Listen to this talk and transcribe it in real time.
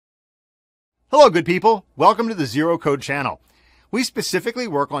Hello, good people. Welcome to the Zero Code channel. We specifically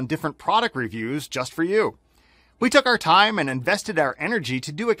work on different product reviews just for you. We took our time and invested our energy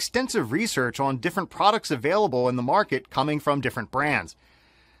to do extensive research on different products available in the market coming from different brands.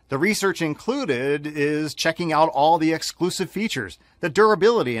 The research included is checking out all the exclusive features, the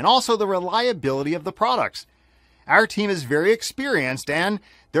durability, and also the reliability of the products. Our team is very experienced and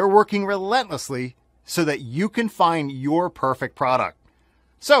they're working relentlessly so that you can find your perfect product.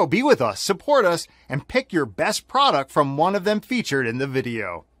 So be with us, support us, and pick your best product from one of them featured in the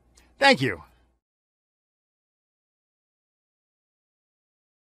video. Thank you.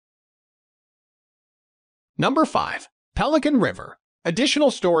 Number 5. Pelican River. Additional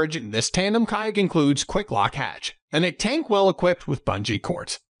storage in this tandem kayak includes quick lock hatch and a tank well equipped with bungee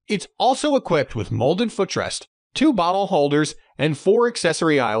cords. It's also equipped with molded footrest, 2 bottle holders, and 4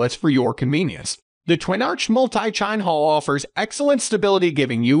 accessory eyelets for your convenience. The twin-arch multi-chine hull offers excellent stability,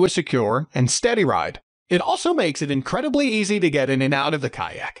 giving you a secure and steady ride. It also makes it incredibly easy to get in and out of the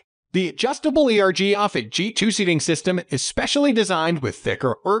kayak. The adjustable ERG Offit G2 seating system is specially designed with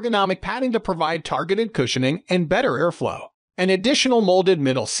thicker ergonomic padding to provide targeted cushioning and better airflow. An additional molded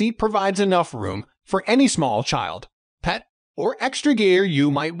middle seat provides enough room for any small child, pet, or extra gear you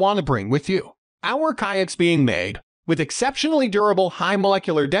might want to bring with you. Our kayaks being made with exceptionally durable high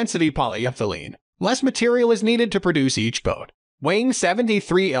molecular density polyethylene. Less material is needed to produce each boat. Weighing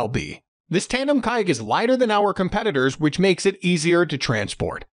 73 lb, this tandem kayak is lighter than our competitors, which makes it easier to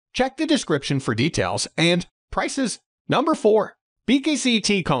transport. Check the description for details and prices. Number 4. BKC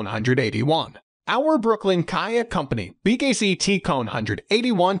T-Cone 181. Our Brooklyn kayak company, BKC T-Cone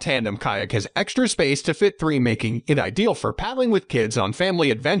 181 tandem kayak has extra space to fit 3, making it ideal for paddling with kids on family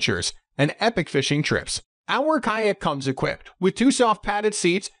adventures and epic fishing trips. Our kayak comes equipped with 2 soft padded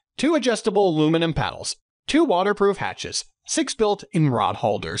seats, 2 adjustable aluminum paddles, 2 waterproof hatches, 6 built-in rod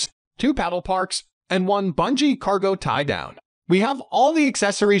holders, 2 paddle parks, and 1 bungee cargo tie-down. We have all the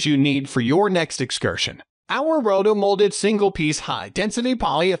accessories you need for your next excursion. Our roto-molded single-piece high-density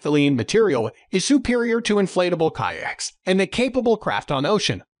polyethylene material is superior to inflatable kayaks and a capable craft on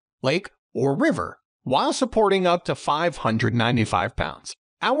ocean, lake, or river, while supporting up to 595 pounds.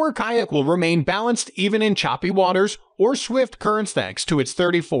 Our kayak will remain balanced even in choppy waters or swift currents thanks to its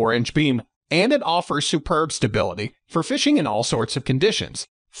 34-inch beam, and it offers superb stability for fishing in all sorts of conditions.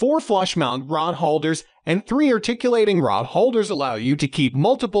 4 flush-mount rod holders and 3 articulating rod holders allow you to keep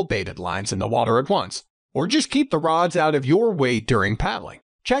multiple baited lines in the water at once, or just keep the rods out of your way during paddling.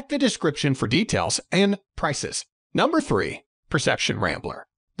 Check the description for details and prices. Number 3. Perception Rambler.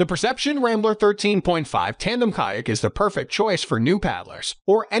 The Perception Rambler 13.5 tandem kayak is the perfect choice for new paddlers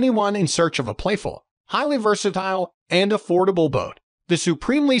or anyone in search of a playful, highly versatile, and affordable boat. The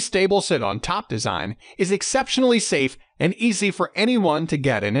supremely stable sit-on-top design is exceptionally safe and easy for anyone to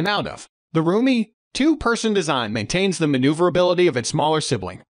get in and out of. The roomy, 2-person design maintains the maneuverability of its smaller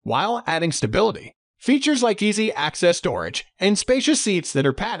sibling while adding stability. Features like easy access storage and spacious seats that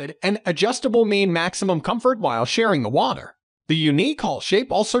are padded and adjustable mean maximum comfort while sharing the water. The unique hull shape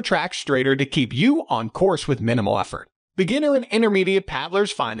also tracks straighter to keep you on course with minimal effort. Beginner and intermediate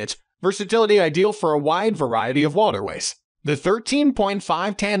paddlers find its versatility ideal for a wide variety of waterways. The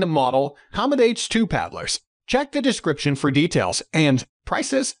 13.5 tandem model accommodates 2 paddlers. Check the description for details and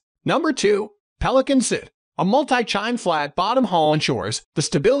prices. Number 2. Pelican Sit. A multi-chine flat bottom hull ensures the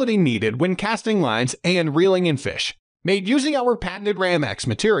stability needed when casting lines and reeling in fish. Made using our patented Ram-X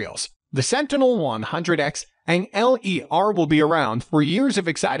materials, the Sentinel 100X and LER will be around for years of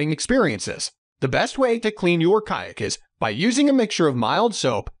exciting experiences. The best way to clean your kayak is by using a mixture of mild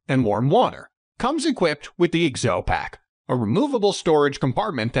soap and warm water. Comes equipped with the Exo Pack, a removable storage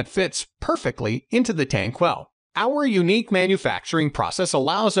compartment that fits perfectly into the tank well. Our unique manufacturing process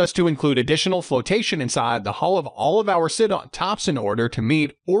allows us to include additional flotation inside the hull of all of our sit-on-tops in order to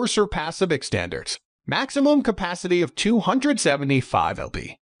meet or surpass Civic standards. Maximum capacity of 275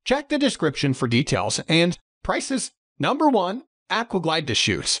 lb. Check the description for details and prices. Number 1. Aquaglide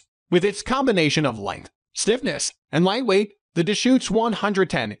Deschutes. With its combination of length, stiffness, and lightweight, the Deschutes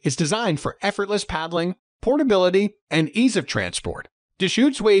 110 is designed for effortless paddling, portability, and ease of transport.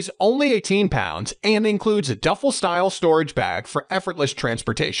 Deschutes weighs only 18 pounds and includes a duffel-style storage bag for effortless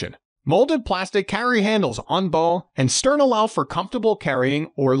transportation. Molded plastic carry handles on bow and stern allow for comfortable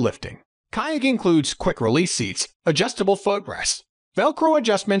carrying or lifting. Kayak includes quick-release seats, adjustable footrests, Velcro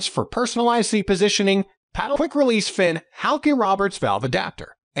adjustments for personalized seat positioning, paddle quick-release fin, Halke-Roberts valve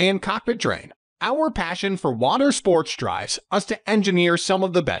adapter, and cockpit drain. Our passion for water sports drives us to engineer some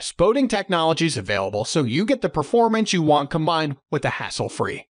of the best boating technologies available so you get the performance you want combined with the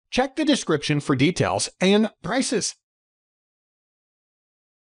hassle-free. Check the description for details and prices.